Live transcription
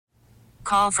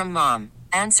call from mom.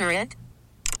 Answer it.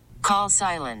 Call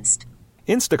silenced.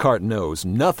 Instacart knows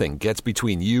nothing gets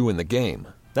between you and the game.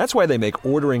 That's why they make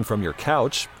ordering from your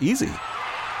couch easy.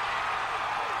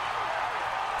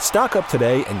 Stock up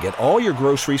today and get all your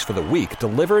groceries for the week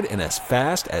delivered in as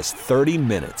fast as 30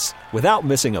 minutes without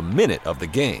missing a minute of the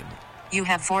game. You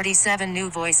have 47 new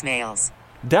voicemails.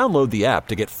 Download the app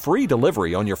to get free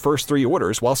delivery on your first 3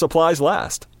 orders while supplies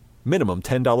last. Minimum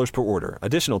 $10 per order.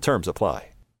 Additional terms apply.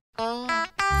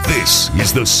 This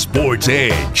is the Sports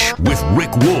Edge with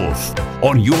Rick Wolf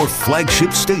on your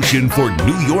flagship station for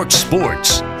New York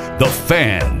sports. The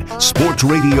Fan, Sports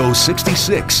Radio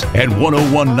 66 and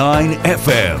 101.9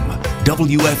 FM,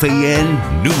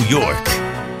 WFAN, New York.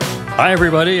 Hi,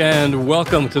 everybody, and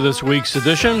welcome to this week's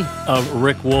edition of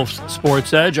Rick Wolf's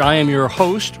Sports Edge. I am your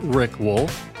host, Rick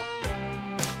Wolf.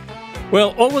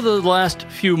 Well, over the last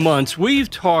few months, we've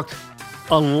talked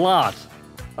a lot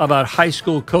about high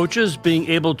school coaches being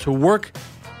able to work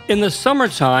in the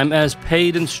summertime as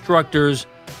paid instructors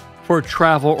for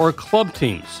travel or club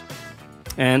teams.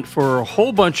 And for a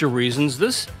whole bunch of reasons,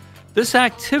 this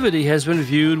activity has been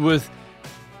viewed with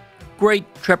great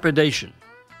trepidation.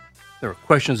 There are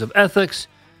questions of ethics,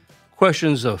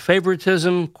 questions of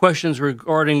favoritism, questions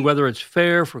regarding whether it's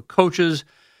fair for coaches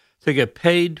to get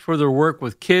paid for their work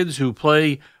with kids who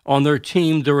play on their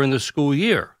team during the school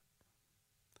year.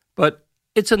 But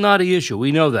it's a knotty issue.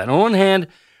 We know that. On one hand,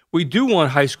 we do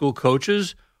want high school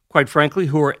coaches, quite frankly,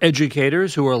 who are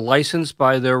educators, who are licensed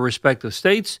by their respective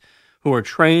states, who are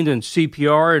trained in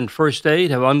CPR and first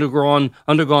aid, have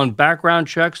undergone background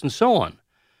checks, and so on.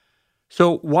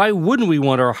 So why wouldn't we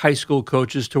want our high school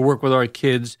coaches to work with our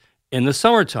kids in the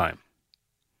summertime?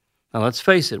 Now, let's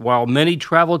face it, while many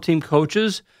travel team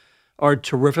coaches are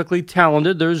terrifically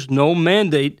talented, there's no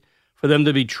mandate for them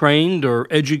to be trained or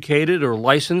educated or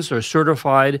licensed or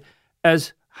certified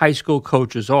as high school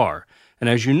coaches are. And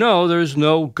as you know, there's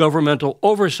no governmental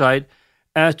oversight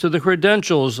as to the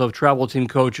credentials of travel team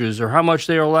coaches or how much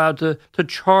they are allowed to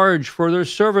charge for their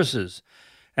services.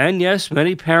 And yes,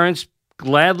 many parents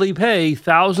gladly pay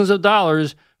thousands of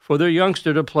dollars for their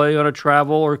youngster to play on a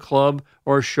travel or club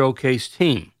or showcase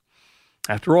team.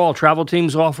 After all, travel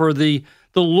teams offer the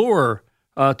lure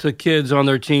to kids on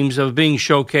their teams of being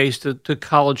showcased to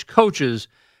college coaches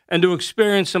and to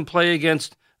experience and play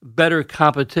against better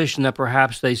competition that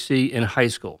perhaps they see in high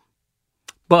school.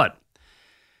 But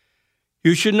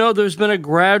you should know there's been a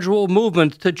gradual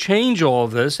movement to change all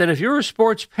of this, and if you're a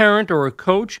sports parent or a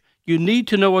coach, you need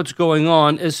to know what's going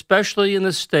on, especially in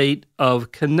the state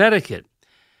of Connecticut.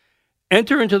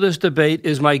 Enter into this debate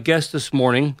is my guest this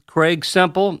morning. Craig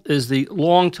Semple is the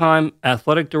longtime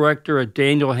athletic director at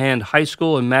Daniel Hand High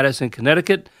School in Madison,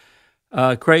 Connecticut.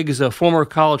 Craig is a former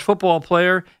college football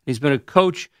player. He's been a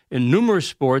coach in numerous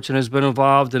sports and has been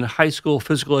involved in high school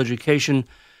physical education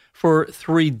for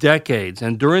 3 decades.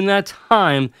 And during that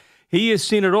time, he has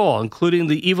seen it all, including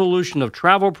the evolution of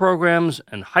travel programs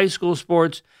and high school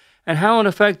sports and how, in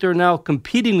effect, they're now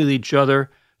competing with each other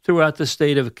throughout the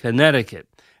state of Connecticut.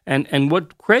 And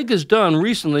what Craig has done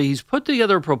recently, he's put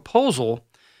together a proposal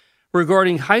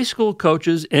regarding high school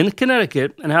coaches in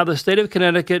Connecticut and how the state of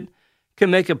Connecticut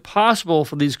can make it possible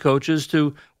for these coaches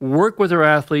to work with their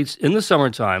athletes in the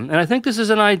summertime. And I think this is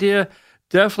an idea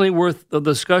definitely worth the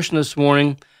discussion this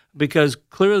morning because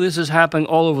clearly this is happening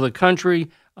all over the country.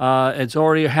 It's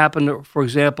already happened, for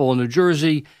example, in New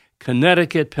Jersey,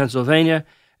 Connecticut, Pennsylvania.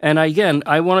 And again,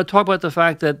 I want to talk about the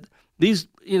fact that these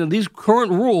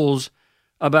current rules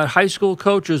about high school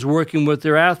coaches working with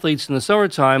their athletes in the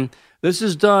summertime, this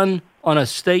is done on a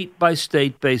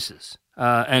state-by-state basis.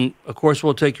 And, of course,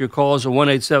 we'll take your calls at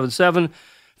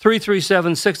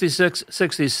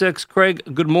 1-877-337-6666. Craig,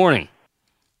 good morning.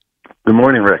 Good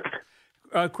morning, Rick.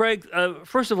 Craig,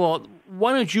 first of all,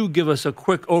 why don't you give us a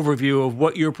quick overview of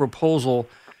what your proposal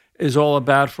is all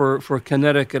about for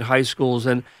Connecticut high schools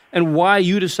and why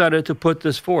you decided to put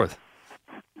this forth?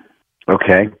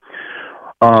 Okay.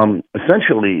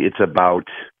 Essentially, it's about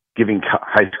giving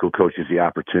high school coaches the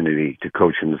opportunity to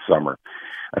coach in the summer.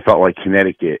 I felt like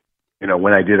Connecticut,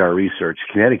 when I did our research,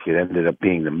 Connecticut ended up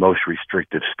being the most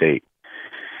restrictive state.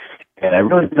 And I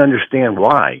really didn't understand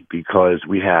why, because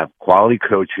we have quality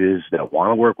coaches that want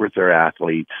to work with their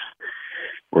athletes.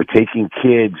 We're taking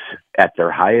kids at their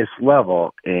highest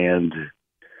level, and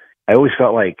I always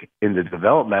felt like in the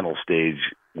developmental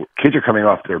stage, kids are coming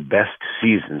off their best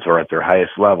seasons or at their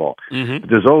highest level. Mm-hmm.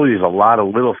 There's always a lot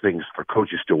of little things for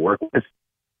coaches to work with,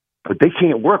 but they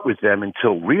can't work with them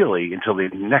until the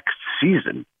next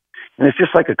season. And it's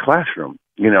just like a classroom,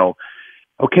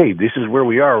 okay, this is where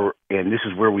we are and this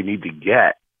is where we need to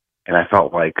get. And I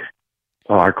felt like,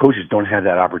 well, our coaches don't have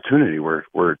that opportunity. We're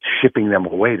shipping them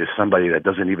away to somebody that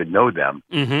doesn't even know them,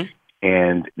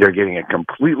 and they're getting a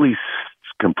completely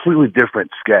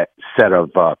different set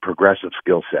of progressive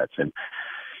skill sets. And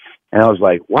I was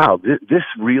like, wow, this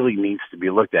really needs to be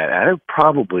looked at. And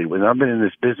when I've been in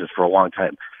this business for a long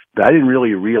time, but I didn't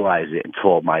really realize it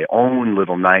until my own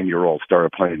little 9-year-old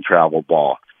started playing travel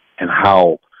ball, and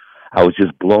how I was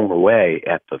just blown away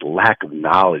at the lack of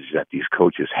knowledge that these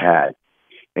coaches had.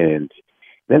 And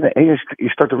then you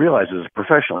start to realize as a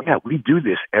professional, yeah, we do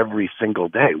this every single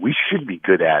day. We should be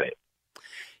good at it.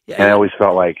 Yeah. And I always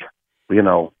felt like,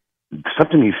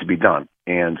 something needs to be done.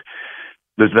 And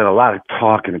there's been a lot of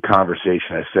talk and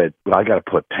conversation. I said, well, I got to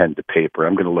put pen to paper.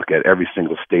 I'm going to look at every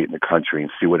single state in the country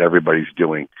and see what everybody's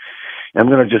doing. And I'm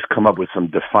going to just come up with some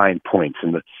defined points.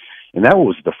 And that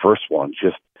was the first one.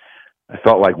 Just, I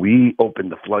felt like we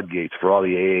opened the floodgates for all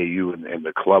the AAU and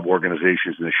the club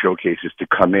organizations and the showcases to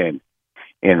come in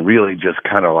and really just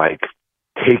kind of like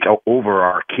take over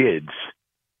our kids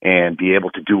and be able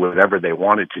to do whatever they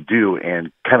wanted to do,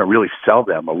 and kind of really sell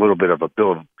them a little bit of a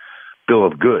bill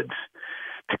of goods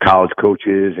to college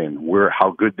coaches and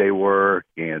how good they were,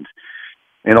 and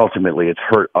ultimately it's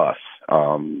hurt us,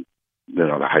 the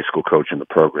high school coach and the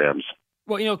programs.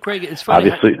 Well, Craig, it's funny.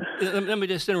 Obviously, let me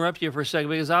just interrupt you for a second,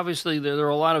 because obviously there are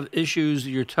a lot of issues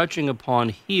you're touching upon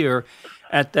here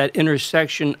at that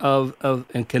intersection of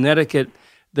in Connecticut,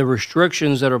 the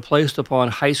restrictions that are placed upon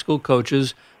high school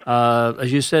coaches.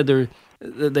 As you said,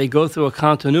 they go through a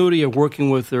continuity of working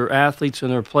with their athletes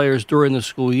and their players during the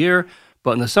school year,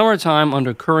 but in the summertime,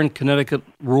 under current Connecticut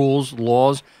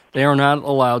laws, they are not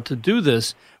allowed to do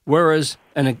this. Whereas,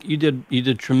 and you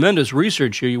did tremendous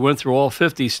research here. You went through all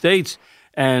 50 states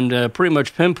and pretty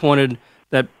much pinpointed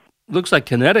that looks like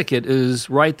Connecticut is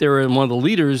right there in one of the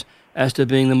leaders as to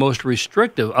being the most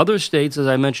restrictive. Other states, as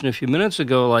I mentioned a few minutes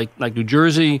ago, like New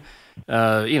Jersey,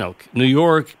 New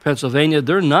York, Pennsylvania,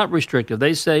 they're not restrictive.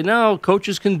 They say, no,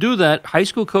 coaches can do that. High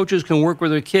school coaches can work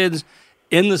with their kids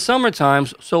in the summer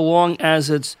times so long as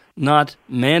it's not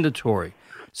mandatory.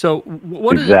 So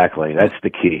what exactly? That's the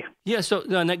key. Yeah, so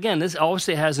and again, this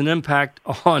obviously has an impact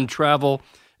on travel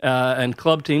and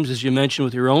club teams, as you mentioned,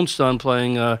 with your own son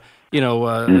playing,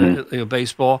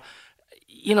 baseball.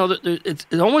 It's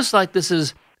almost like this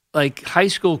is like high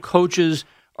school coaches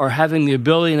are having the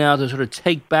ability now to sort of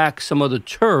take back some of the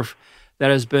turf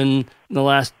that has been in the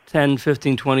last 10,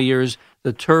 15, 20 years,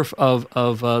 the turf of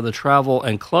the travel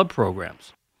and club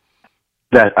programs.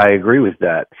 That I agree with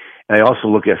that. And I also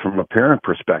look at it from a parent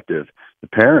perspective. The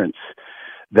parents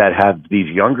that have these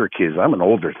younger kids, I'm an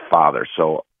older father,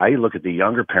 so I look at the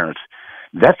younger parents,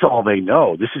 that's all they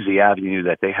know. This is the avenue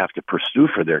that they have to pursue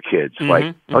for their kids.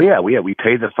 Like, we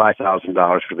paid the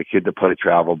 $5,000 for the kid to play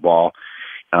travel ball.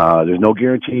 There's no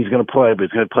guarantee he's going to play, but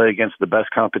he's going to play against the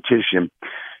best competition.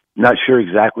 Not sure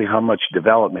exactly how much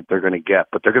development they're going to get,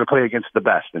 but they're going to play against the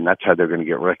best, and that's how they're going to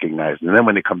get recognized. And then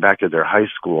when they come back to their high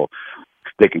school,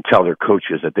 they can tell their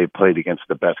coaches that they played against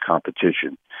the best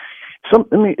competition. Some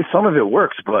of it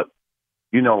works, but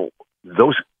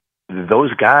those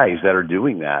guys that are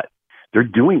doing that, they're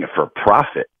doing it for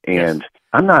profit. And yes.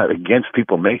 I'm not against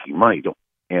people making money.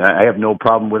 And I have no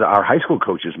problem with our high school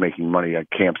coaches making money at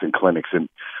camps and clinics and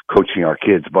coaching our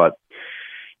kids. But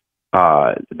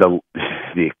the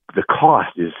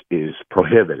cost is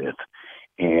prohibitive,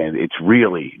 and it's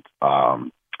really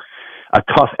a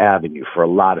tough avenue for a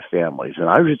lot of families. And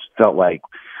I just felt like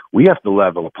we have to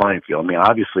level the playing field. I mean,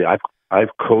 obviously, I've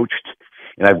coached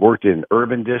and I've worked in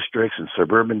urban districts and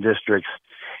suburban districts.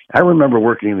 I remember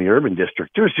working in the urban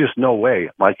district. There's just no way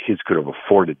my kids could have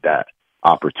afforded that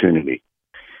opportunity.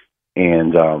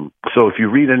 And so if you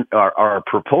read our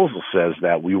proposal says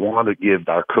that we want to give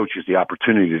our coaches the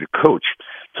opportunity to coach.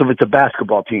 So if it's a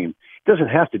basketball team, it doesn't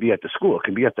have to be at the school. It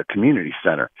can be at the community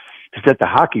center. If it's at the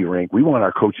hockey rink, we want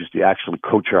our coaches to actually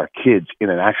coach our kids in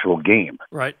an actual game.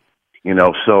 Right.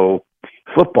 So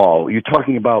football, you're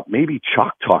talking about maybe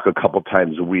chalk talk a couple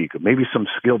times a week, maybe some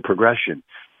skill progression,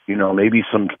 maybe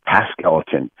some pass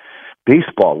skeleton.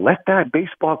 Baseball, let that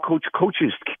baseball coach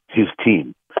coaches his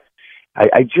team.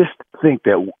 I just think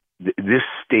that this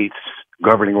state's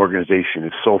governing organization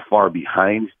is so far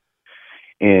behind.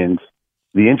 And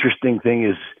the interesting thing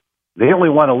is they only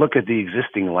want to look at the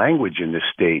existing language in this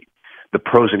state, the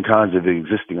pros and cons of the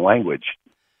existing language.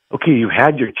 Okay, you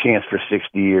had your chance for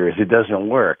 60 years. It doesn't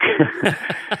work.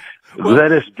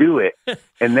 Let us do it.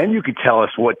 And then you can tell us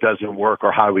what doesn't work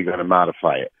or how are we going to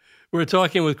modify it. We're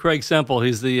talking with Craig Semple.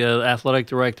 He's the athletic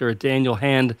director at Daniel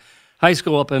Hand High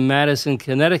School up in Madison,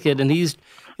 Connecticut. And he's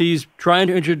he's trying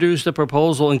to introduce a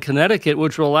proposal in Connecticut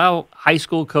which will allow high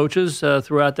school coaches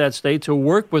throughout that state to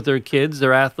work with their kids,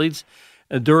 their athletes,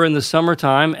 during the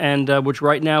summertime, and which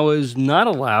right now is not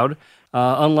allowed,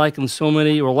 unlike in so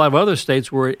many or a lot of other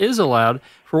states where it is allowed,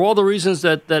 for all the reasons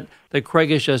that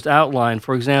Craig has just outlined.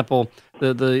 For example,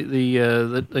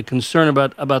 the concern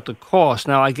about the cost.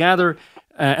 Now, I gather,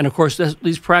 and of course,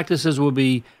 these practices would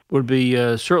be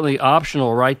certainly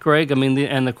optional, right, Craig? I mean,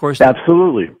 and of course,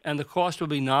 absolutely. And the cost would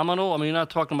be nominal. I mean, you're not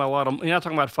talking about you're not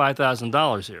talking about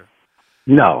 $5,000 here.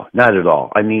 No, not at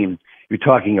all. I mean, you're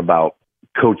talking about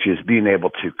coaches being able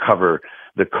to cover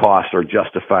the cost or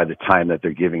justify the time that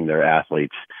they're giving their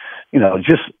athletes.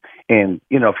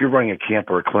 If you're running a camp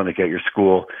or a clinic at your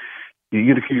school,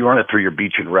 you run it through your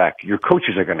beach and rec, your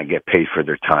coaches are going to get paid for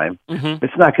their time. Mm-hmm.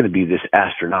 It's not going to be this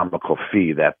astronomical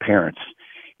fee that parents,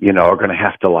 are going to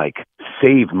have to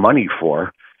save money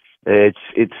for. It's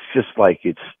just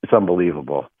it's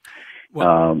unbelievable.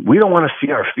 Well, we don't want to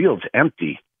see our fields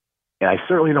empty. And I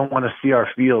certainly don't want to see our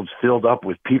fields filled up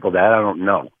with people that I don't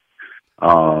know.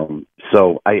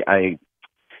 So I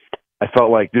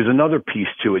felt like there's another piece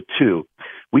to it too.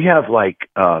 We have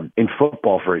in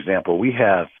football, for example, we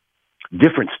have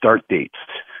different start dates.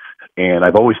 And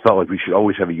I've always felt like we should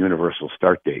always have a universal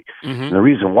start date. Mm-hmm. And the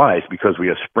reason why is because we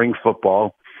have spring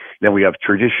football, then we have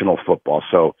traditional football.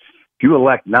 So if you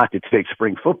elect not to take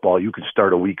spring football, you can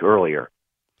start a week earlier.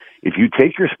 If you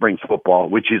take your spring football,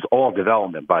 which is all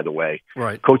development, by the way,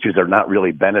 right. Coaches are not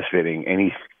really benefiting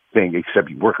anything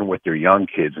except working with their young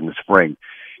kids in the spring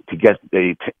to give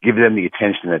them the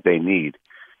attention that they need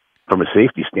from a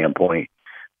safety standpoint.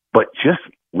 But just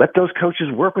let those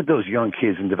coaches work with those young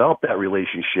kids and develop that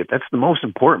relationship. That's the most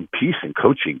important piece in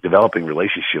coaching, developing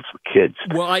relationships with kids.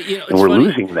 Well, and we're funny.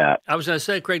 Losing that. I was going to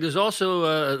say, Craig, there's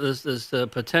also this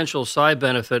potential side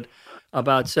benefit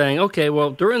about saying, okay,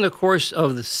 well, during the course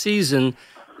of the season,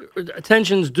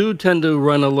 tensions do tend to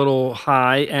run a little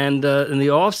high, and in the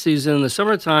off season, in the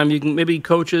summertime, you can maybe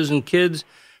coaches and kids,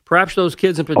 perhaps those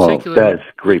kids in particular. Oh, that's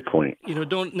a great point.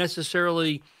 Don't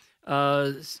necessarily.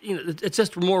 It's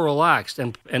just more relaxed,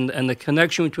 and the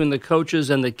connection between the coaches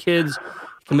and the kids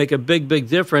can make a big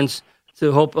difference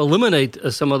to help eliminate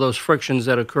some of those frictions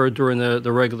that occurred during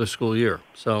the regular school year.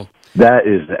 So that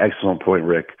is an excellent point,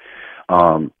 Rick.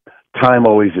 Time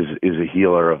always is a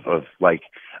healer of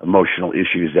emotional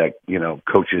issues that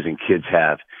coaches and kids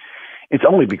have. It's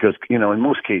only because in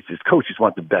most cases coaches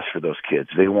want the best for those kids.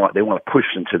 They want to push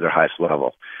them to their highest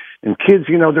level. And kids,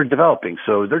 they're developing,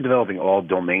 so they're developing all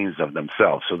domains of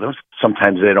themselves. So those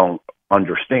sometimes they don't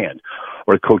understand,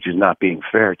 or the coach is not being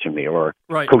fair to me, or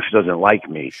right. Coach doesn't like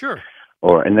me. Sure.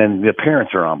 And then the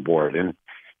parents are on board, and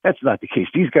that's not the case.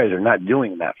 These guys are not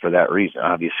doing that for that reason.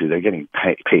 Obviously, they're getting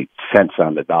paid cents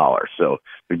on the dollar. So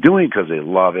they're doing it because they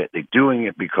love it. They're doing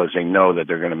it because they know that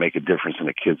they're going to make a difference in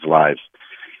the kids' lives.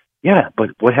 Yeah,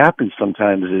 but what happens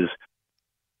sometimes is,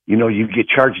 you get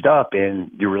charged up and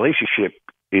your relationship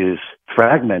is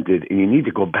fragmented and you need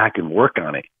to go back and work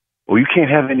on it. Well, you can't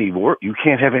have any work. You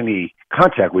can't have any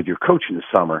contact with your coach in the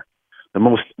summer. The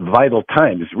most vital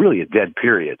time is really a dead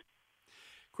period.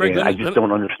 Craig, I just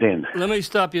don't understand. Let me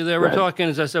stop you there. We're talking,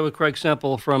 as I said, with Craig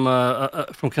Semple from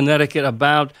Connecticut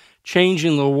about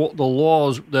changing the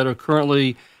laws that are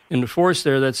currently in force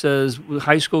there that says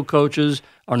high school coaches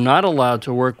are not allowed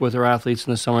to work with their athletes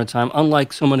in the summertime,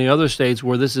 unlike so many other states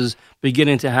where this is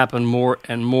beginning to happen more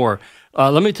and more.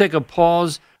 Let me take a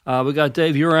pause. We got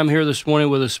Dave Uram here this morning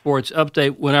with a sports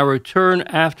update. When I return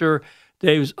after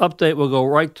Dave's update, we'll go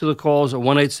right to the calls at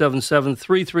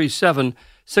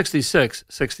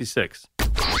 1-877-337-6666.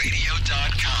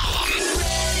 Radio.com.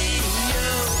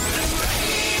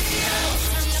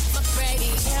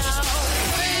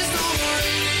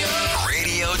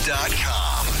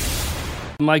 Radio.com.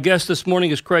 My guest this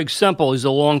morning is Craig Semple. He's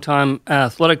a longtime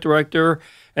athletic director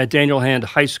at Daniel Hand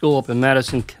High School up in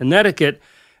Madison, Connecticut,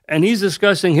 and he's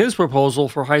discussing his proposal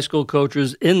for high school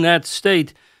coaches in that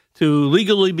state to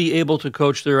legally be able to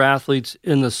coach their athletes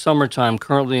in the summertime.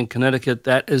 Currently in Connecticut,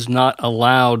 that is not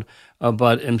allowed,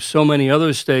 but in so many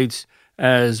other states,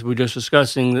 as we were just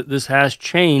discussing, that this has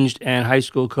changed, and high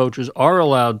school coaches are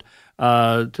allowed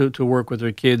to work with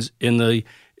their kids in the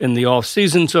off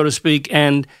season, so to speak,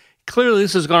 and clearly,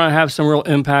 this is going to have some real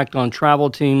impact on travel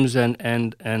teams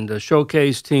and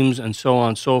showcase teams and so on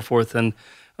and so forth. And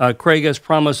Craig, as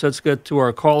promised, let's get to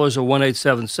our callers at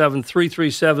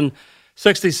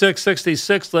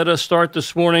 1-877-337-6666. Let us start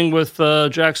this morning with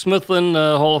Jack Smithlin,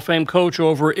 Hall of Fame coach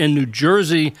over in New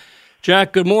Jersey.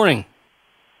 Jack, good morning.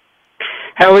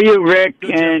 How are you, Rick?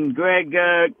 And Greg,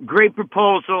 great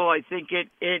proposal. I think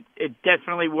it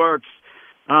definitely works.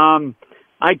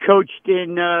 I coached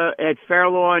in at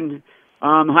Fairlawn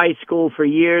High School for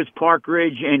years, Park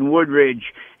Ridge and Woodridge.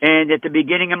 And at the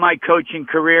beginning of my coaching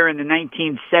career in the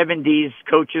 1970s,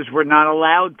 coaches were not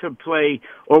allowed to play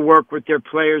or work with their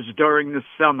players during the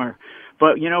summer.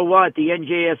 But you know what? The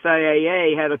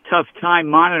NJSIAA had a tough time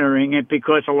monitoring it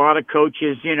because a lot of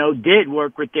coaches, did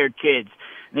work with their kids.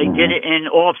 They did it in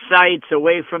off sites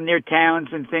away from their towns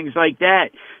and things like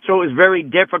that. So it was very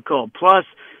difficult. Plus,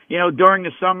 during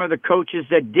the summer, the coaches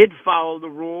that did follow the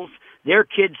rules, their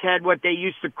kids had what they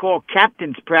used to call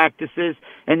captain's practices,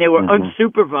 and they were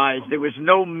unsupervised. There was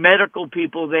no medical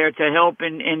people there to help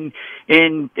in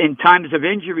times of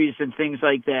injuries and things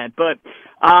like that. But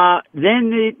then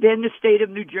the state of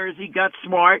New Jersey got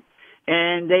smart,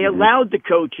 and they allowed the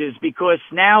coaches because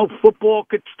now football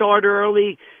could start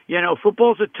early.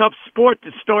 Football's a tough sport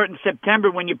to start in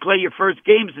September when you play your first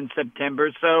games in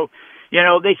September. So,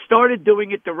 they started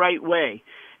doing it the right way.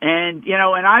 And,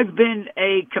 and I've been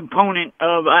a component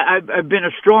of, I've been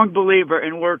a strong believer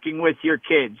in working with your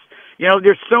kids.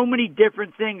 There's so many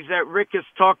different things that Rick has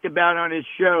talked about on his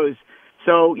shows.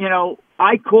 So,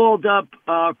 I called up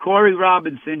Corey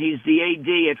Robinson. He's the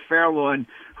AD at Fairlawn,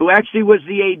 who actually was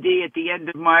the AD at the end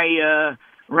of my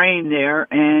reign there.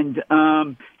 And,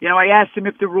 I asked him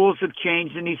if the rules have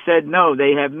changed, and he said, no,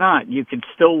 they have not. You can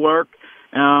still work.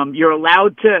 You're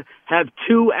allowed to have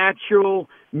 2 actual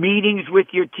meetings with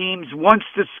your teams once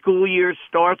the school year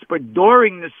starts, but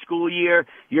during the school year,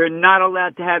 you're not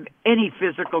allowed to have any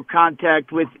physical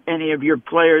contact with any of your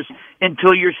players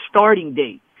until your starting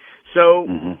date. So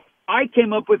I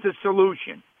came up with a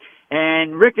solution,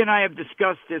 and Rick and I have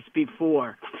discussed this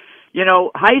before.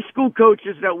 High school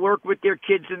coaches that work with their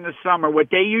kids in the summer, what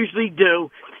they usually do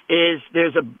is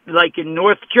like in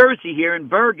North Jersey here in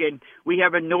Bergen, we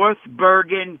have a North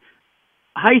Bergen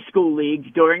High School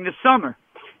League during the summer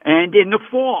and in the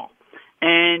fall.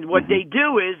 And what they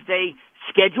do is they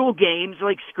schedule games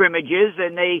like scrimmages,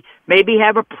 and they maybe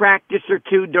have a practice or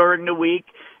 2 during the week,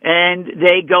 and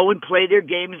they go and play their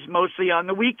games mostly on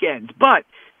the weekends. But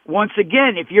once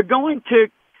again, if you're going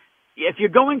to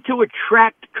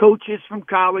attract coaches from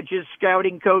colleges,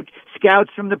 scouts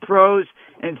from the pros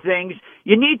and things,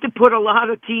 you need to put a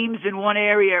lot of teams in one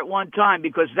area at one time,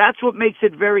 because that's what makes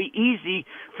it very easy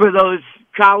for those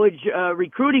college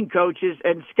recruiting coaches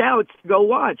and scouts to go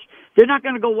watch. They're not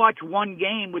going to go watch one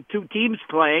game with 2 teams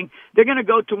playing. They're going to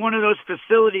go to one of those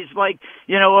facilities like,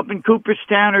 up in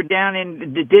Cooperstown or down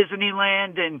in the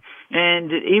Disneyland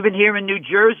and even here in New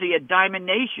Jersey at Diamond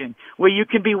Nation, where you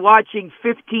can be watching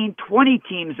 15, 20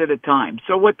 teams at a time.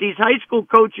 So what these high school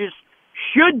coaches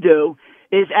should do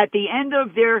is at the end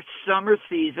of their summer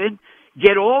season,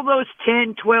 get all those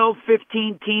 10, 12,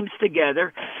 15 teams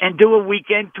together and do a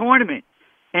weekend tournament.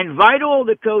 Invite all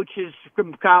the coaches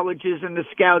from colleges and the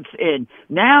scouts in.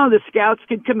 Now the scouts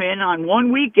can come in on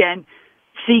one weekend,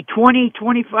 see 20,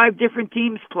 25 different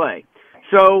teams play.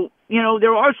 So,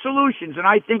 there are solutions, and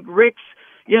I think Rick's,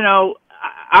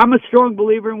 I'm a strong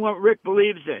believer in what Rick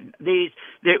believes in.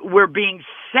 That we're being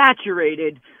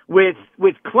saturated with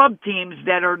club teams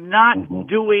that are not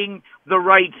doing the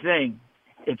right thing.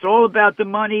 It's all about the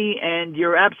money, and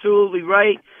you're absolutely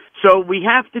right. So we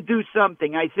have to do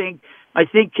something. I think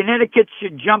Connecticut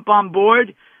should jump on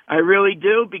board. I really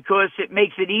do, because it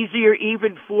makes it easier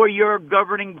even for your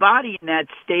governing body in that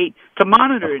state to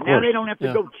monitor it. Now they don't have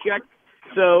to go check.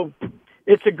 So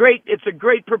it's a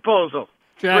great proposal.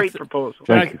 Jack, great proposal.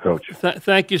 Thank you, Coach.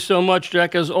 Thank you so much,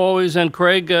 Jack, as always. And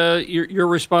Craig, your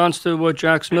response to what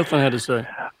Jack Smithland had to say.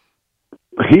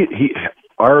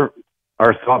 Our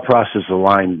thought process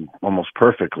aligned almost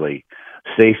perfectly.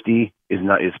 Safety is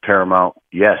paramount.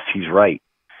 Yes, he's right.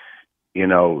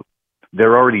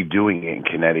 They're already doing it in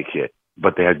Connecticut,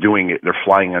 but they're doing it. They're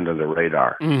flying under the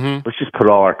radar. Let's just put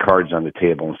all our cards on the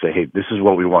table and say, hey, this is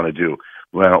what we want to do.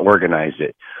 We want to organize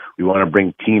it. We want to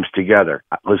bring teams together.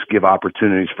 Let's give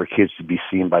opportunities for kids to be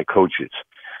seen by coaches.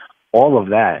 All of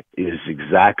that is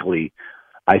exactly,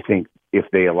 I think, if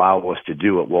they allow us to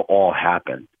do it, will all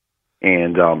happen,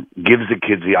 and gives the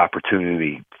kids the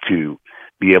opportunity to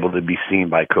be able to be seen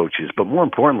by coaches. But more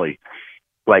importantly,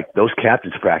 like those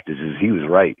captain's practices, he was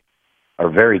right, are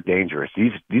very dangerous.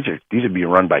 These are being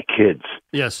run by kids.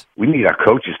 Yes, we need our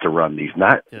coaches to run these,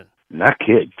 not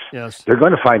kids. Yes, they're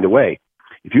going to find a way.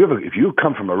 If you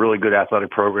come from a really good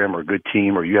athletic program or a good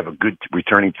team, or you have a good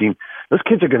returning team, those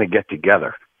kids are going to get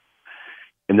together,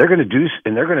 and they're going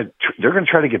to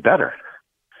try to get better.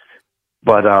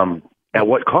 But at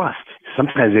what cost?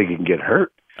 Sometimes they can get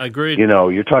hurt. Agreed.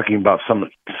 You're talking about some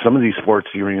of these sports.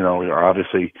 Are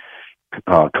obviously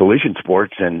collision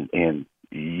sports, and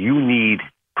you need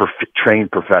trained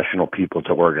professional people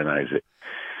to organize it.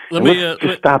 Let me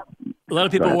just stop. A lot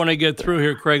of people want to get through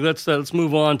here, Craig. Let's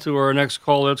move on to our next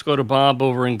call. Let's go to Bob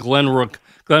over in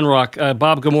Glenrock.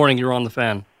 Bob, good morning. You're on the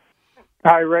Fan.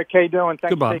 Hi, Rick. How you doing?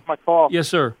 Thanks for taking my call. Yes,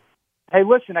 sir. Hey,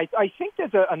 listen, I think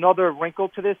there's another wrinkle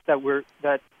to this that we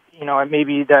have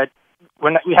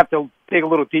to dig a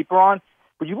little deeper on.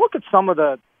 But you look at some of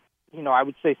the, I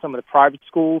would say some of the private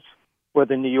schools,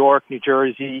 whether New York, New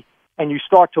Jersey, and you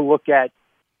start to look at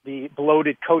the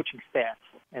bloated coaching staff.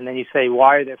 And then you say,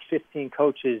 why are there 15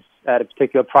 coaches at a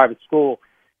particular private school?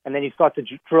 And then you start to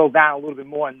drill down a little bit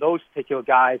more on those particular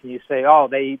guys, and you say, oh,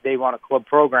 they run a club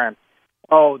program.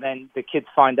 Oh, then the kids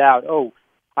find out, oh,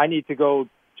 I need to go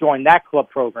join that club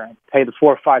program, pay the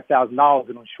 $4,000 or $5,000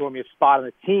 and ensure me a spot on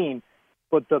the team.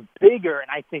 But the bigger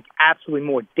and I think absolutely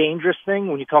more dangerous thing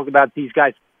when you talk about these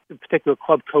guys, in particular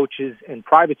club coaches in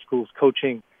private schools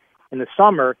coaching in the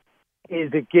summer,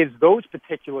 is it gives those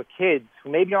particular kids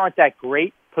who maybe aren't that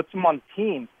great, puts them on the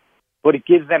team, but it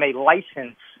gives them a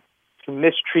license to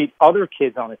mistreat other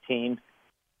kids on the team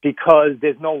because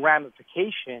there's no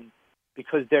ramification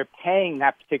because they're paying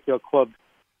that particular club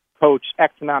coach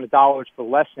X amount of dollars for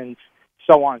lessons,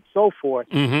 so on and so forth.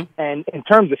 Mm-hmm. And in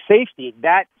terms of safety,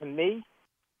 that to me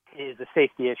is a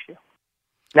safety issue.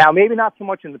 Now, maybe not so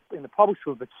much in the public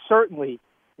schools, but certainly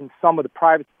in some of the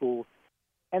private schools.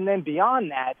 And then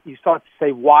beyond that, you start to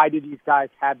say, why do these guys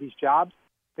have these jobs?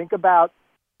 Think about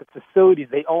the facilities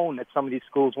they own that some of these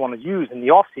schools want to use in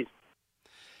the off-season.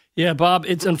 Yeah, Bob,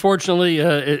 it's unfortunately,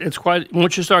 it's quite,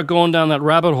 once you start going down that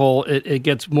rabbit hole, it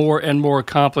gets more and more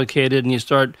complicated, and you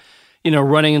start,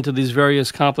 running into these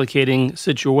various complicating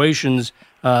situations.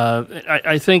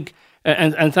 I think,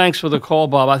 and thanks for the call,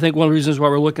 Bob, I think one of the reasons why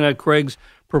we're looking at Craig's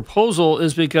proposal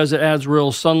is because it adds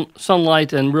real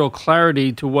sunlight and real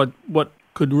clarity to what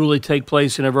could really take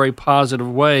place in a very positive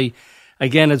way.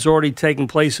 Again, it's already taken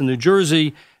place in New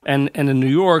Jersey and in New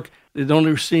York. It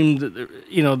only seemed,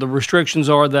 the restrictions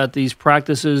are that these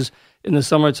practices in the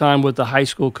summertime with the high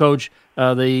school coach,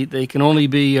 they can only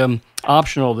be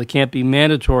optional. They can't be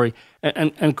mandatory.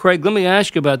 And Craig, let me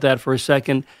ask you about that for a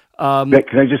second. Can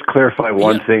I just clarify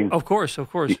one thing? Of course. So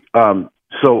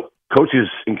coaches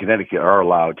in Connecticut are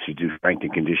allowed to do strength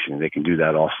and conditioning. They can do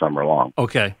that all summer long.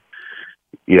 Okay.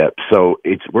 Yeah. So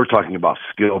we're talking about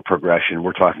skill progression.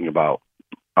 We're talking about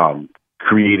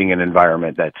creating an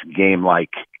environment that's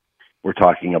game-like. We're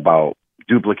talking about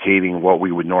duplicating what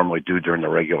we would normally do during the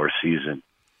regular season.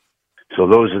 So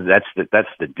that's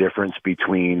the difference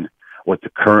between what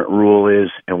the current rule is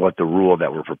and what the rule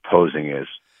that we're proposing is.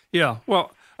 Yeah.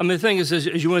 Well, the thing is, as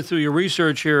you went through your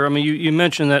research here, you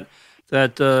mentioned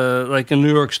that like in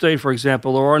New York State, for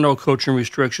example, there are no coaching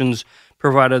restrictions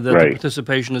provided that the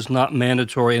participation is not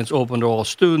mandatory and it's open to all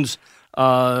students.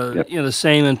 The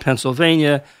same in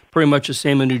Pennsylvania, pretty much the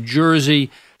same in New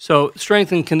Jersey. So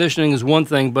strength and conditioning is one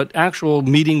thing, but actual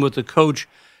meeting with the coach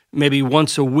maybe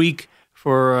once a week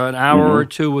for an hour or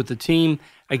two with the team.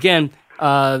 Again,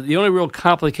 the only real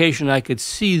complication I could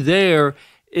see there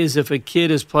is if a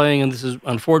kid is playing, and this is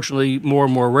unfortunately more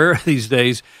and more rare these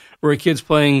days, where a kid's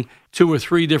playing 2 or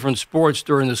 3 different sports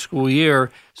during the school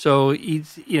year. So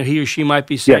he or she might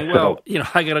be saying,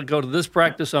 I got to go to this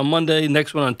practice on Monday,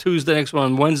 next one on Tuesday, next one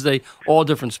on Wednesday, all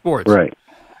different sports. Right.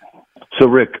 So,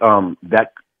 Rick,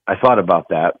 I thought about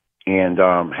that and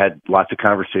had lots of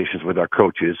conversations with our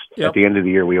coaches. Yep. At the end of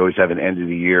the year, we always have an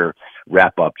end-of-the-year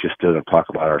wrap-up just to talk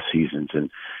about our seasons, and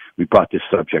we brought this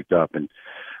subject up. And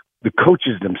the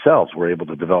coaches themselves were able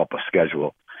to develop a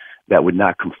schedule that would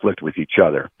not conflict with each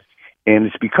other. And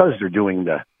it's because they're doing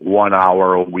the 1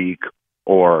 hour a week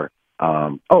or,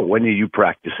 when do you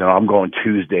practice? And I'm going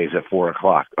Tuesdays at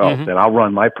 4:00. Then I'll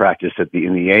run my practice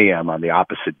in the AM on the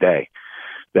opposite day.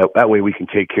 That way we can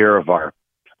take care of our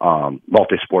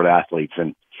multi-sport athletes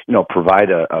and,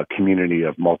 provide a community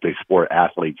of multi-sport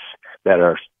athletes that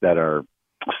are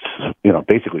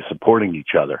basically supporting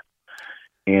each other.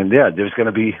 And there's going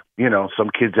to be, some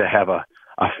kids that have a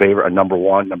favorite, a number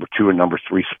 1, number 2, and number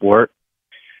 3 sport.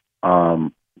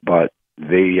 But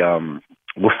they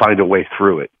will find a way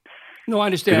through it. No, I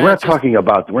understand. We're not talking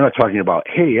about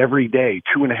hey, every day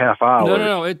 2.5 hours.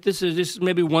 No. This is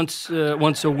maybe once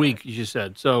a week, you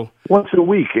said. So once a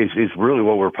week is really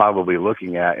what we're probably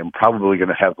looking at, and probably going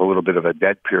to have a little bit of a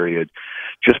dead period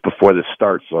just before this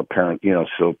starts, so parents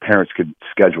could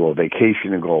schedule a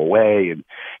vacation and go away and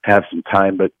have some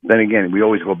time. But then again, we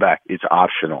always go back. It's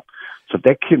optional. So if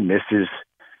that kid misses,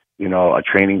 a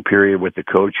training period with the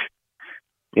coach,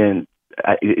 and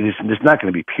it's not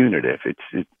going to be punitive.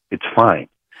 It's fine,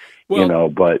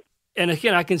 but. And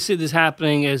again, I can see this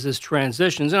happening as this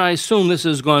transitions, and I assume this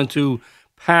is going to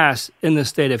pass in the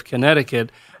state of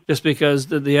Connecticut. just because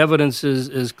the evidence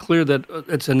is clear that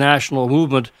it's a national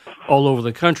movement all over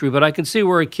the country. But I can see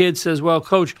where a kid says, well,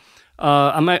 Coach,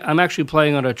 I'm actually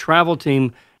playing on a travel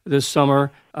team this summer,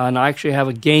 and I actually have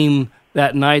a game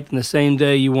that night, and the same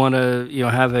day you want to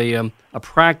have a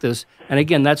practice. And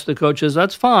again, that's the coach says,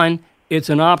 that's fine. It's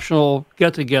an optional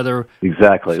get-together.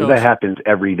 Exactly. So, that happens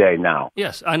every day now.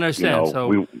 Yes, I understand.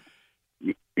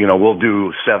 We'll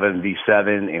do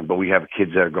 7v7, but we have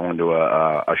kids that are going to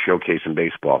a showcase in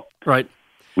baseball. Right.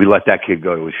 We let that kid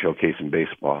go to a showcase in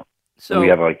baseball. So we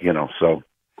have so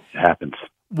it happens.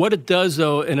 What it does,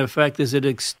 though, in effect, is it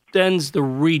extends the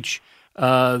reach,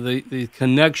 the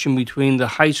connection between the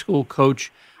high school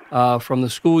coach from the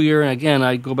school year. And again,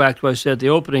 I go back to what I said at the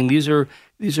opening. These are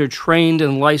trained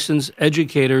and licensed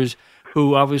educators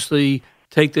who obviously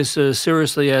take this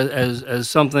seriously as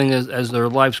something as their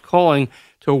life's calling,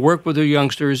 to work with their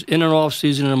youngsters in an off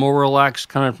season in a more relaxed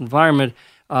kind of environment,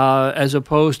 as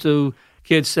opposed to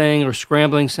kids saying or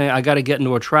scrambling, saying, I got to get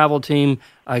into a travel team.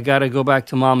 I got to go back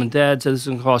to mom and dad. So this is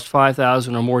going to cost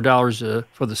 $5,000 or more dollars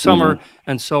for the summer,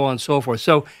 and so on and so forth.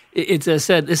 So it's, as I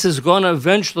said, this is going to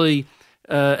eventually,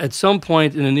 at some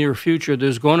point in the near future,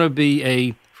 there's going to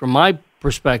be from my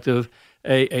perspective,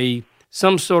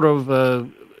 some sort of,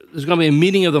 there's going to be a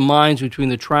meeting of the minds between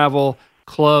the travel,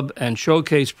 club, and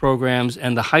showcase programs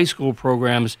and the high school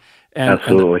programs.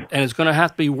 Absolutely. And it's going to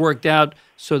have to be worked out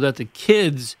so that the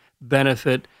kids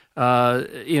benefit,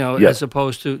 as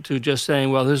opposed to just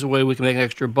saying, well, here's a way we can make an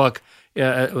extra buck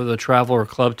with a travel or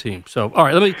club team. So, all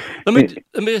right, let me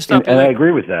just stop. And I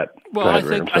agree with that. Well, I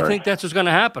think that's what's going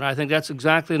to happen. I think that's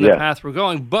exactly the path we're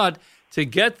going. But to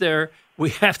get there,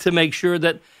 we have to make sure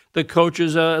that the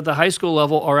coaches at the high school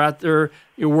level are out there,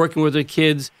 you're working with the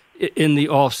kids in the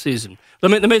off season.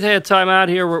 Let me take a time out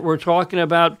here. We're talking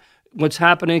about what's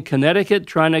happening in Connecticut,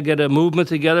 trying to get a movement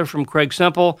together from Craig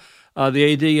Semple,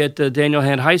 the AD at Daniel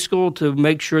Hand High School, to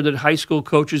make sure that high school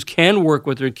coaches can work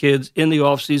with their kids in the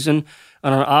off season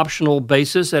on an optional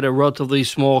basis at a relatively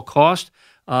small cost.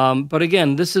 But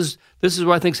again, this is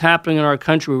what I think is happening in our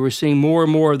country. We're seeing more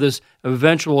and more of this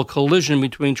eventual collision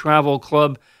between travel,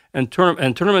 club, and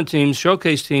tournament teams,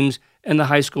 showcase teams, and the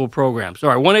high school programs. All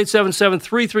right,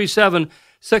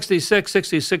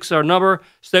 1-877-337-6666 is our number.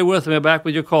 Stay with me. I'm back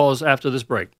with your calls after this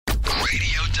break.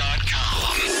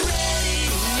 Radio.com.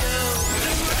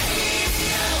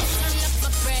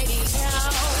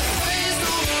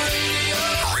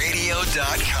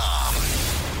 Radio.com.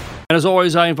 And as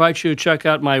always, I invite you to check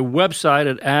out my website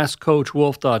at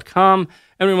AskCoachWolf.com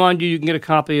and remind you can get a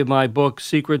copy of my book,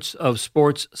 Secrets of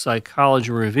Sports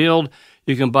Psychology Revealed.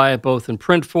 You can buy it both in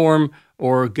print form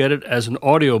or get it as an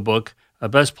audiobook. The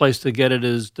best place to get it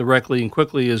is directly and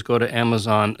quickly is go to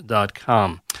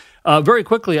Amazon.com. Very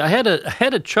quickly, I had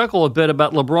to chuckle a bit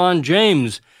about LeBron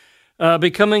James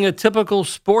becoming a typical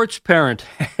sports parent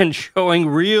and showing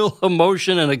real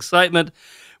emotion and excitement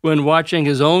when watching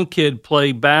his own kid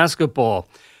play basketball.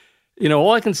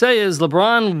 All I can say is,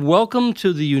 LeBron, welcome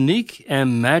to the unique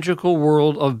and magical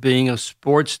world of being a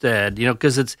sports dad.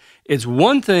 Because it's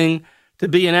one thing to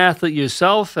be an athlete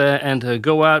yourself and to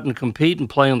go out and compete and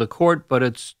play on the court, but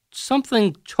it's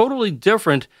something totally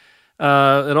different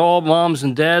that all moms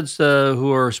and dads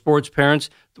who are sports parents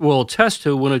will attest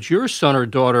to when it's your son or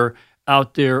daughter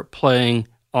out there playing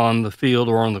on the field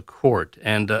or on the court.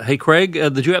 And hey, Craig,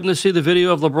 did you happen to see the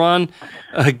video of LeBron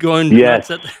going nuts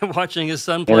watching his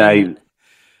son play?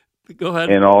 Go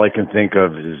ahead. And all I can think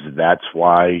of is that's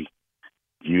why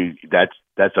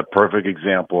that's a perfect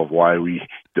example of why we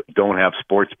don't have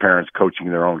sports parents coaching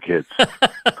their own kids.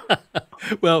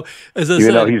 Well, as I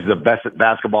said, he's the best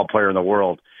basketball player in the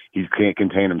world. He can't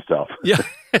contain himself. Yeah.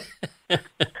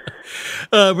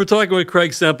 We're talking with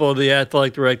Craig Semple, the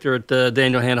athletic director at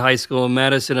Daniel Hand High School in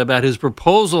Madison, about his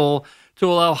proposal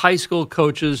to allow high school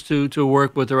coaches to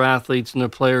work with their athletes and their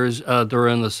players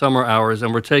during the summer hours.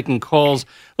 And we're taking calls.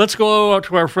 Let's go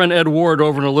to our friend Ed Ward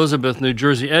over in Elizabeth, New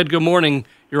Jersey. Ed, good morning.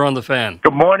 You're on the Fan.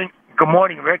 Good morning. Good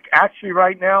morning, Rick. Actually,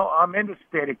 right now, I'm in the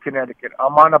state of Connecticut.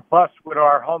 I'm on a bus with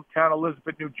our hometown,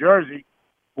 Elizabeth, New Jersey,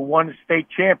 who won the state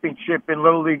championship in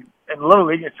Little League. And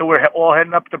so we're all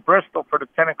heading up to Bristol for the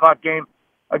 10 o'clock game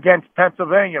against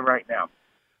Pennsylvania right now.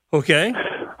 Okay.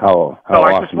 How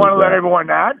I awesome just want to is let that? everyone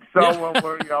know. So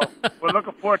we're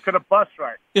looking forward to the bus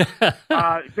ride.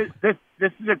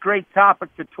 This is a great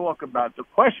topic to talk about. The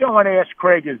question I want to ask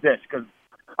Craig is this, because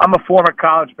I'm a former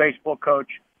college baseball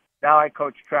coach. Now I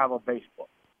coach travel baseball.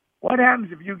 What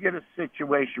happens if you get a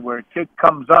situation where a kid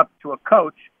comes up to a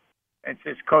coach and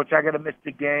says, "Coach, I got to miss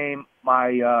the game.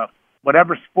 My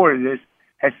whatever sport it is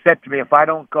has said to me if I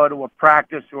don't go to a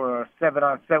practice or a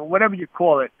 7-on-7, whatever you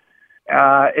call it,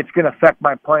 it's going to affect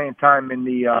my playing time in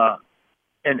the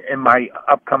in my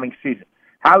upcoming season.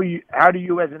 How do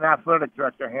you as an athletic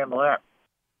director handle that?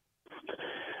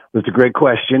 That's a great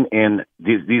question, and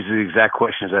these are the exact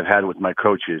questions I've had with my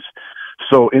coaches.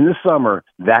 So in the summer,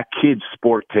 that kid's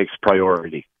sport takes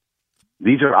priority.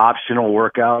 These are optional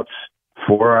workouts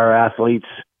for our athletes.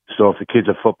 So if the kid's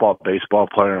a football, baseball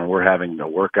player, and we're having a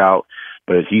workout,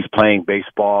 but if he's playing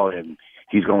baseball and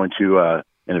he's going to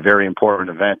in a very important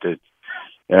event,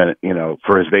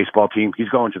 for his baseball team, he's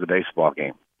going to the baseball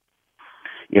game.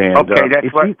 And okay,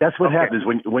 that's what happens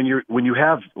when you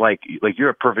have like you're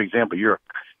a perfect example. You're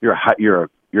an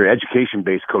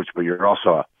education-based coach, but you're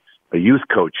also a youth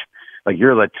coach. Like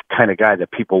you're the kind of guy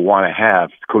that people want to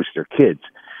have to coach their kids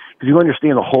because you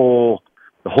understand the whole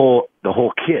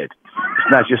kid.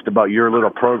 It's not just about your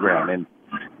little program, and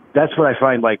that's what I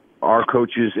find. Like our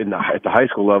coaches at the high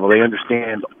school level, they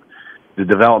understand all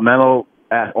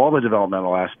the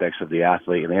developmental aspects of the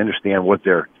athlete, and they understand what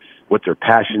their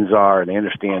passions are, and they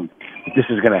understand that this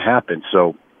is going to happen.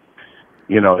 So,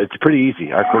 it's pretty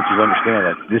easy. Our coaches understand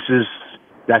that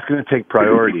that's going to take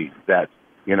priority. That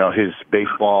his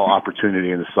baseball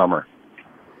opportunity in the summer.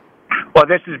 Well,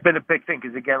 this has been a big thing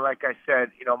because, again, like I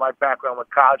said, my background with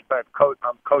college, but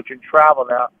I'm coaching travel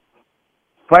now.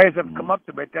 Players have come up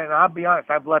to me, and I'll be honest,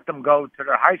 I've let them go to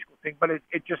their high school thing, but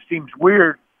it just seems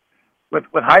weird with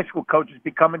high school coaches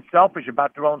becoming selfish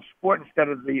about their own sport instead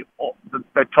of the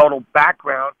total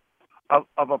background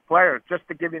of a player. Just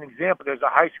to give you an example, there's a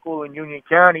high school in Union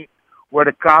County where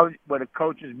the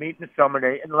coaches meet in the summer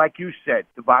day, and like you said,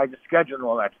 divide the schedule and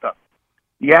all that stuff.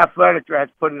 The athletic director has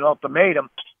put an ultimatum.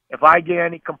 If I get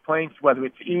any complaints, whether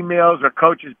it's emails or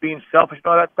coaches being selfish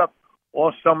and all that stuff,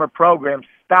 all summer programs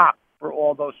stop for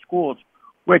all those schools,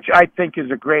 which I think is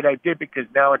a great idea because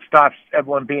now it stops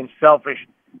everyone being selfish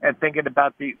and thinking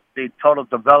about the total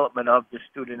development of the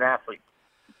student athlete.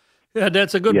 Yeah,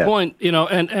 that's a good point.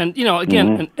 Again, and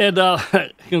Ed,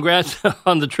 congrats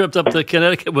on the trip up to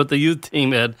Connecticut with the youth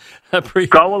team, Ed.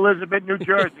 Go Elizabeth, New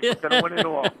Jersey. We're going to win it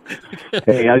all.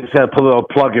 Hey, I just had to put a little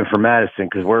plug in for Madison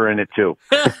because we're in it too.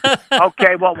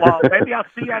 Okay, well, maybe I'll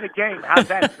see you at a game. How's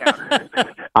that sound?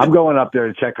 I'm going up there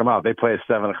to check them out. They play at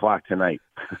 7:00 tonight.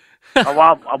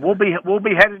 We'll be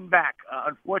heading back.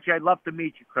 Unfortunately, I'd love to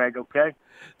meet you, Craig. Okay.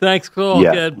 Thanks, Cole.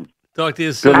 Ed. Talk to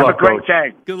you soon. Have a great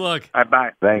day. Good luck.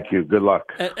 Bye. Thank you. Good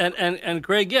luck. And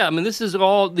Craig, this is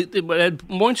all what Ed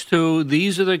points to.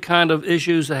 These are the kind of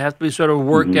issues that have to be sort of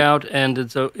worked out, and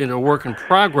it's a work in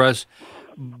progress.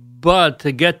 But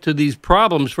to get to these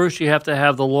problems, first you have to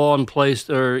have the law in place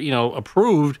or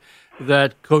approved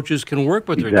that coaches can work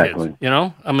with their kids.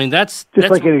 That's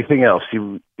like anything else.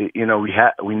 We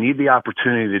need the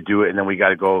opportunity to do it, and then we got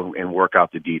to go and work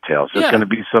out the details. There's going to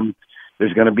be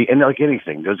There's going to be, and like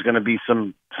anything, there's going to be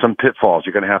some pitfalls.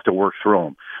 You're going to have to work through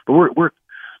them. But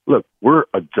we're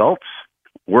adults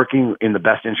working in the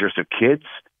best interest of kids,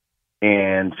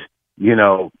 and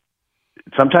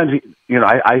sometimes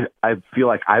I feel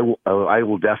like I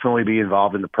will definitely be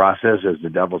involved in the process as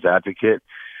the devil's advocate.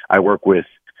 I work with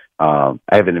I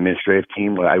have an administrative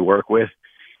team that I work with,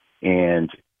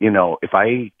 and if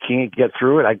I can't get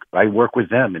through it, I work with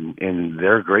them, and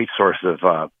they're a great source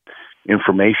of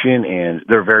information, and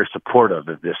they're very supportive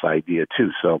of this idea too.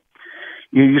 So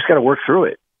you just got to work through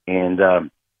it, and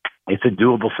it's a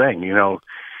doable thing.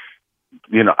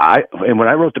 When I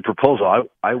wrote the proposal,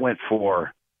 I went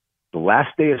for the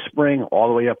last day of spring all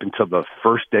the way up until the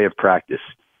first day of practice.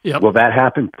 Yep. Will that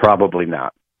happen? Probably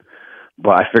not.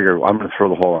 But I figure I'm going to throw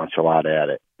the whole enchilada at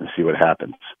it and see what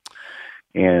happens.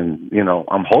 And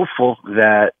I'm hopeful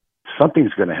that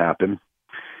something's going to happen.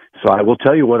 So I will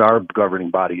tell you what our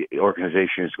governing body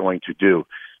organization is going to do.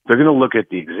 They're going to look at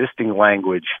the existing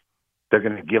language. They're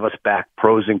going to give us back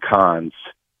pros and cons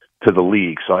to the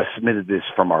league. So I submitted this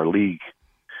from our league.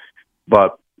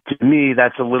 But to me,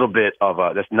 that's a little bit of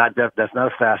that's not a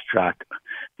fast track.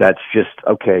 That's just,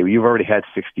 okay, you've already had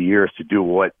 60 years to do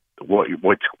what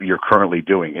you're currently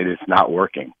doing, and it's not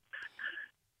working.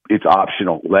 It's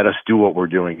optional. Let us do what we're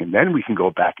doing, and then we can go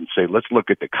back and say, let's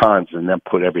look at the cons and then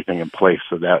put everything in place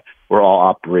so that we're all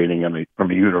operating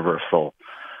from a universal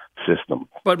system.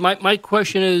 But my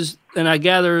question is, and I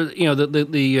gather,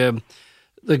 the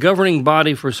governing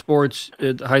body for sports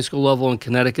at the high school level in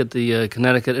Connecticut, the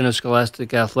Connecticut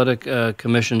Interscholastic Athletic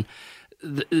Commission,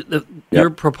 your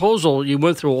proposal, you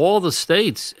went through all the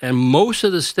states, and most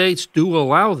of the states do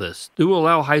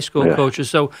allow high school coaches.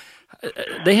 So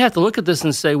they have to look at this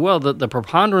and say, well, the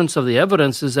preponderance of the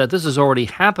evidence is that this is already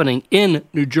happening in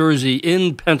New Jersey,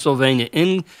 in Pennsylvania,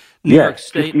 in New York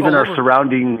State. Even our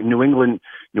surrounding New England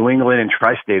New England and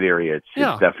tri-state area,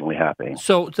 it's definitely happening.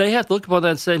 So they have to look upon that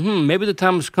and say, maybe the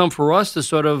time has come for us to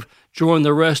sort of join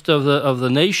the rest of the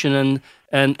nation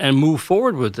and move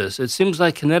forward with this. It seems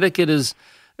like Connecticut is,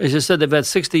 as you said, they've had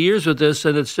 60 years with this,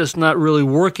 and it's just not really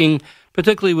working,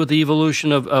 particularly with the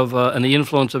evolution of and the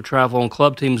influence of travel and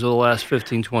club teams over the last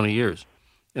 15, 20 years,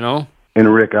 you know?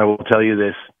 And, Rick, I will tell you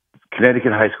this.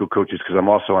 Connecticut high school coaches, because I'm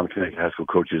also on Connecticut High School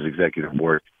Coaches Executive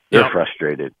Board, they're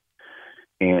frustrated.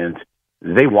 And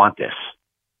they want this.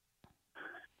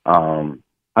 I'm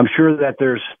sure that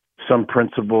there's some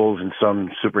principals and some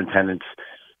superintendents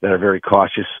that are very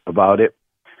cautious about it.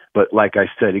 But like I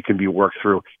said, it can be worked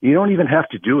through. You don't even have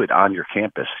to do it on your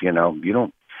campus. You know,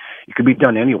 it can be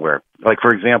done anywhere. Like,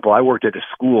 for example, I worked at a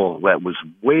school that was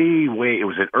it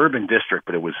was an urban district,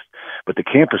 but the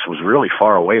campus was really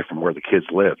far away from where the kids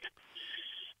lived.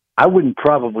 I wouldn't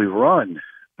probably run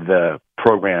the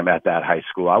program at that high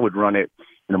school. I would run it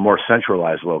in a more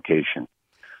centralized location.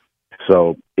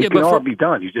 So it can all be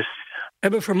done.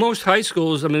 But for most high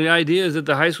schools, I mean, the idea is that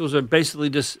the high schools are basically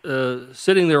just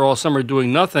sitting there all summer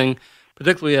doing nothing,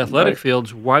 particularly athletic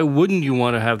fields. Why wouldn't you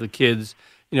want to have the kids,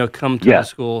 come to the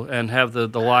school and have the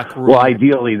locker room? Well,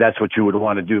 ideally, that's what you would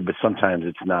want to do, but sometimes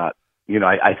it's not.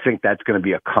 I think that's going to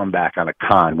be a comeback on a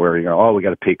con where, we got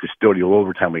to pay custodial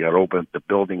overtime. We got to open up the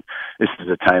building. This is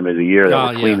the time of the year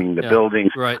that we're cleaning the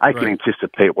buildings. I can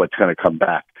anticipate what's going to come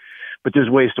back. But there's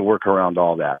ways to work around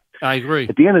all that. I agree.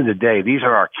 At the end of the day, these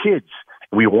are our kids.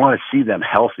 We want to see them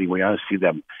healthy. We want to see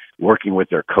them working with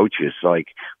their coaches. Like,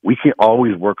 we can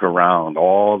always work around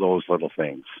all those little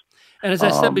things. And as I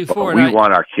said before, we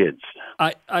want our kids.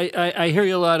 I hear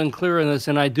you loud and clear in this,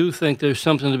 and I do think there's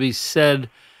something to be said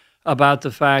about the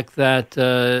fact that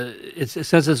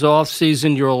since it's off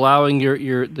season, you're allowing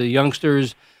the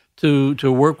youngsters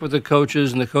to work with the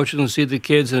coaches, and the coaches can see the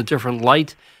kids in a different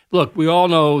light. Look, we all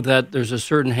know that there's a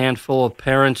certain handful of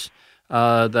parents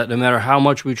that no matter how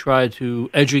much we try to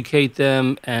educate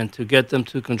them and to get them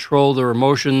to control their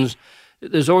emotions,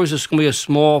 there's always just going to be a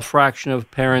small fraction of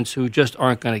parents who just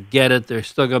aren't going to get it. There's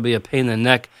still going to be a pain in the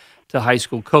neck to high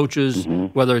school coaches,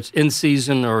 whether it's in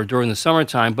season or during the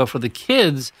summertime. But for the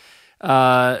kids,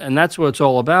 and that's what it's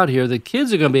all about here, the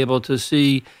kids are going to be able to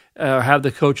see, have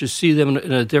the coaches see them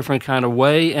in a different kind of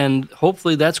way, and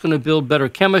hopefully that's going to build better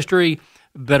chemistry,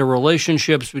 better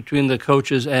relationships between the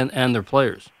coaches and their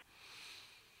players.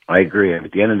 I agree.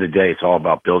 At the end of the day, it's all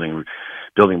about building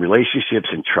relationships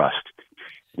and trust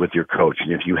with your coach.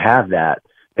 And if you have that,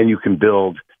 then you can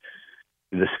build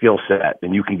the skill set,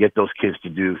 and you can get those kids to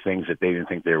do things that they didn't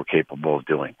think they were capable of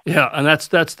doing. Yeah, and that's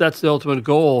the ultimate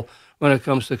goal when it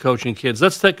comes to coaching kids.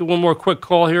 Let's take one more quick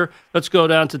call here. Let's go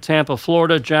down to Tampa,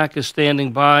 Florida. Jack is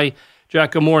standing by.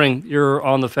 Jack, good morning. You're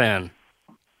on the Fan.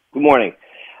 Good morning.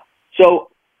 So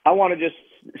I want to just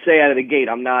say out of the gate,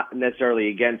 I'm not necessarily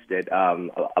against it,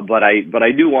 but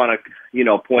I do want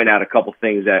to point out a couple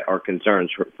things that are concerns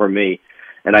for me.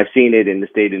 And I've seen it in the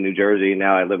state of New Jersey.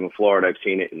 Now I live in Florida. I've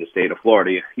seen it in the state of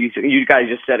Florida. You guys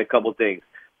just said a couple things.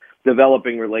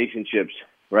 Developing relationships,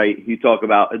 right? You talk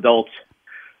about adults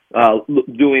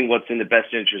doing what's in the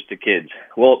best interest of kids.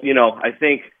 Well, I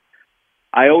think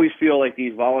I always feel like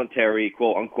these voluntary,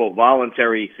 quote unquote,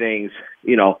 voluntary things,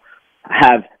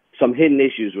 have some hidden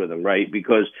issues with them, right?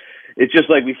 Because it's just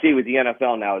like we see with the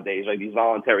NFL nowadays, like these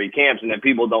voluntary camps, and then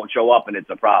people don't show up and it's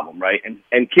a problem, right?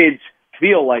 And kids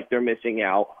feel like they're missing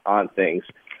out on things.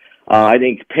 I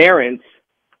think parents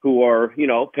who are,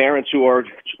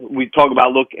 we talk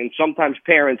about, and sometimes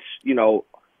parents,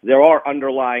 there are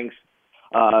underlying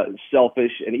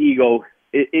selfish and ego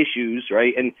issues,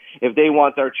 right? And if they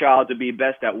want their child to be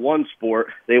best at one sport,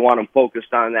 they want them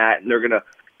focused on that, and they're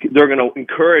gonna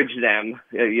encourage them,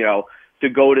 to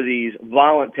go to these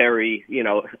voluntary,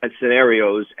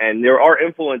 scenarios. And there are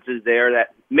influences there that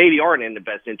maybe aren't in the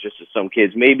best interest of some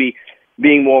kids. Maybe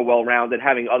being more well-rounded,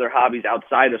 having other hobbies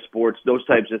outside of sports, those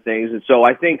types of things. And so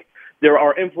I think there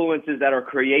are influences that are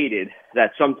created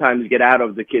that sometimes get out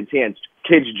of the kids' hands.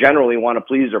 Kids generally want to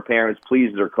please their parents,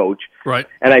 please their coach. Right.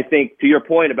 And I think to your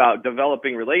point about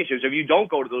developing relationships, if you don't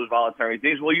go to those voluntary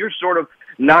things, well, you're sort of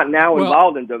not now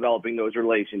involved in developing those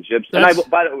relationships. And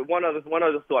by the way, one other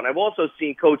thought, I've also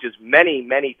seen coaches many,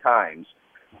 many times,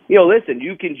 listen,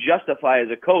 you can justify as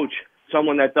a coach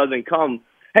someone that doesn't come.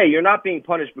 Hey, you're not being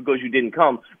punished because you didn't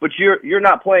come, but you're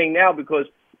not playing now because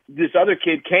this other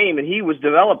kid came and he was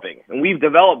developing, and we've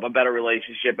developed a better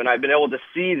relationship, and I've been able to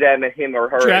see them and him or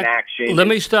her Jack, in action. Let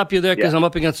me stop you there because I'm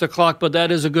up against the clock, but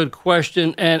that is a good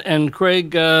question. And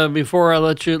Craig, before I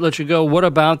let you go, what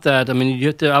about that? I mean, you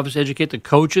have to obviously educate the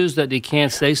coaches that they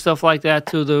can't say stuff like that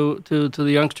to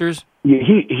the youngsters. Yeah,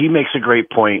 he makes a great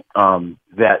point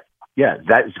that yeah,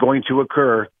 that's going to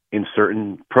occur in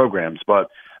certain programs, but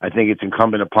I think it's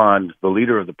incumbent upon the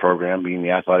leader of the program, being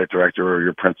the athletic director or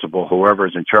your principal, whoever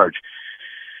is in charge.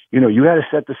 You got to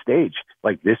set the stage.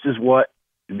 Like, this is what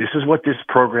this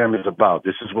program is about.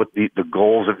 This is what the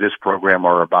goals of this program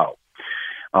are about.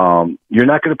 You're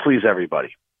not going to please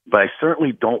everybody, but I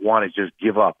certainly don't want to just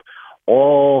give up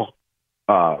all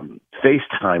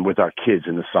FaceTime with our kids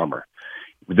in the summer.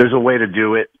 There's a way to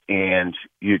do it, and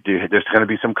there's going to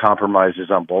be some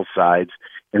compromises on both sides,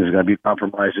 and there's going to be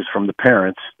compromises from the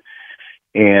parents.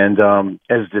 And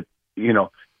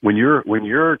when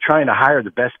you're trying to hire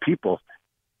the best people,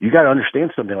 you got to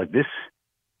understand something like this.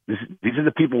 These are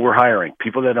the people we're hiring,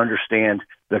 people that understand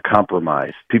the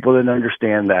compromise, people that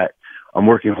understand that I'm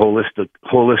working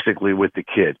holistically with the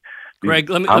kid.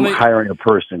 Greg, I'm hiring a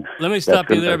person. Let me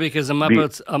stop you there because I'm out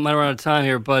of time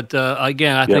here. But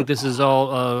again, I think this is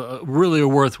all really a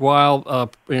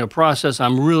worthwhile process.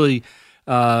 I'm really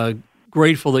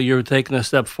grateful that you're taking a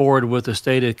step forward with the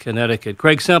state of Connecticut.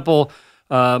 Craig Semple,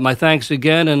 my thanks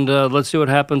again, and let's see what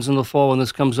happens in the fall when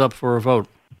this comes up for a vote.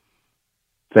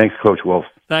 Thanks, Coach Wolf.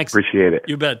 Thanks. Appreciate it.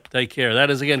 You bet. Take care. That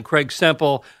is, again, Craig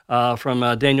Semple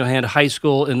from Daniel Hand High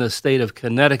School in the state of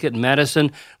Connecticut,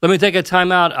 Madison. Let me take a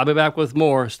time out. I'll be back with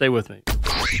more. Stay with me.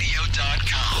 Radio.com.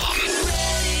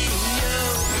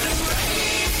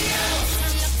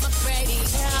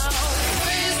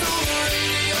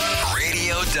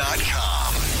 Radio.com.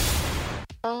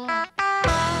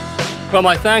 Well,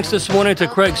 my thanks this morning to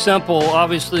Craig Semple.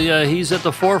 Obviously, he's at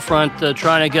the forefront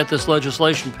trying to get this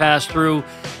legislation passed through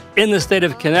in the state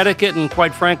of Connecticut, and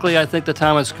quite frankly, I think the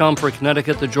time has come for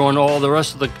Connecticut to join all the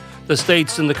rest of the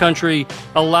states in the country,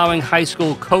 allowing high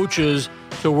school coaches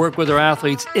to work with their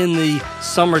athletes in the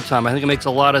summertime. I think it makes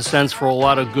a lot of sense for a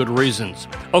lot of good reasons.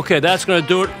 Okay, that's going to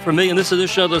do it for me in this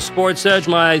edition of the Sports Edge.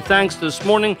 My thanks this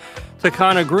morning to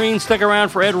Connor Green. Stick around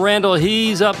for Ed Randall.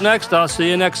 He's up next. I'll see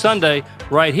you next Sunday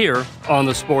right here on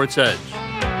the Sports Edge.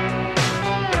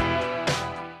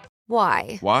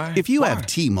 Why? If you have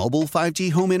T-Mobile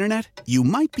 5G home internet, you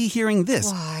might be hearing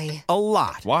this a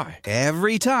lot. Why?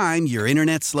 Every time your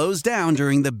internet slows down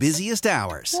during the busiest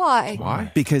hours.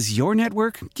 Why? Because your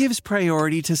network gives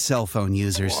priority to cell phone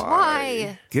users.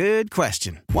 Why? Good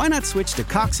question. Why not switch to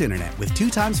Cox Internet with 2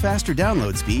 times faster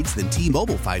download speeds than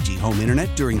T-Mobile 5G home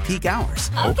internet during peak hours?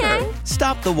 Okay.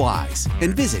 Stop the whys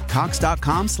and visit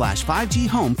cox.com/5G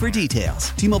home for details.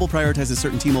 T-Mobile prioritizes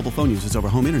certain T-Mobile phone users over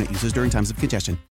home internet users during times of congestion.